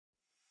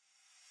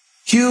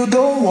You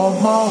don't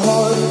want my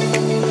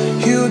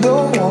heart, you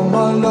don't want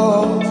my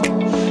love,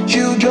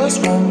 you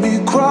just want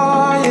me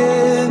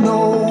crying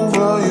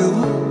over you.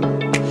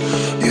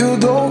 You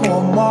don't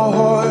want my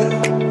heart,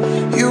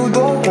 you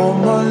don't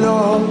want my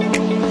love,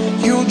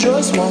 you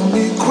just want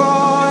me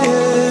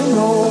crying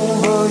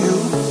over you.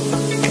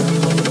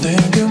 And I'm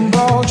thinking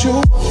about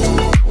you.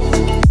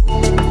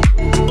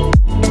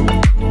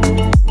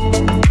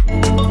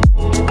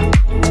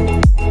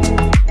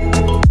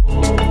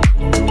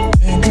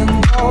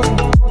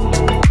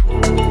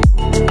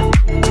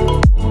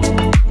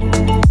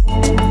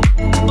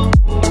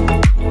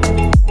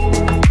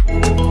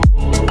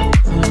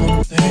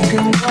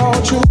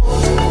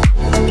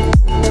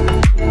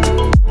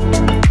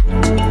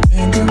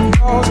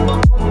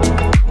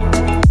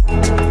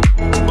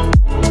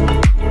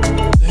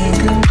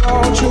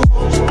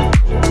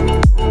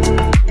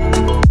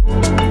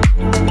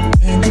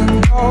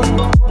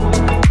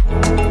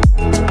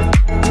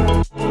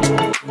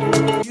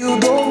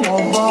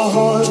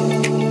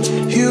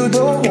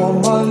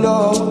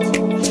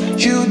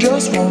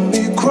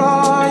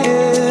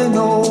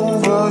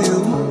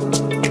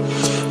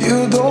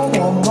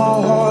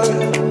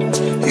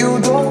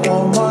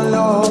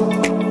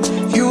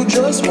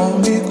 Just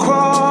want me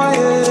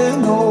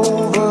crying.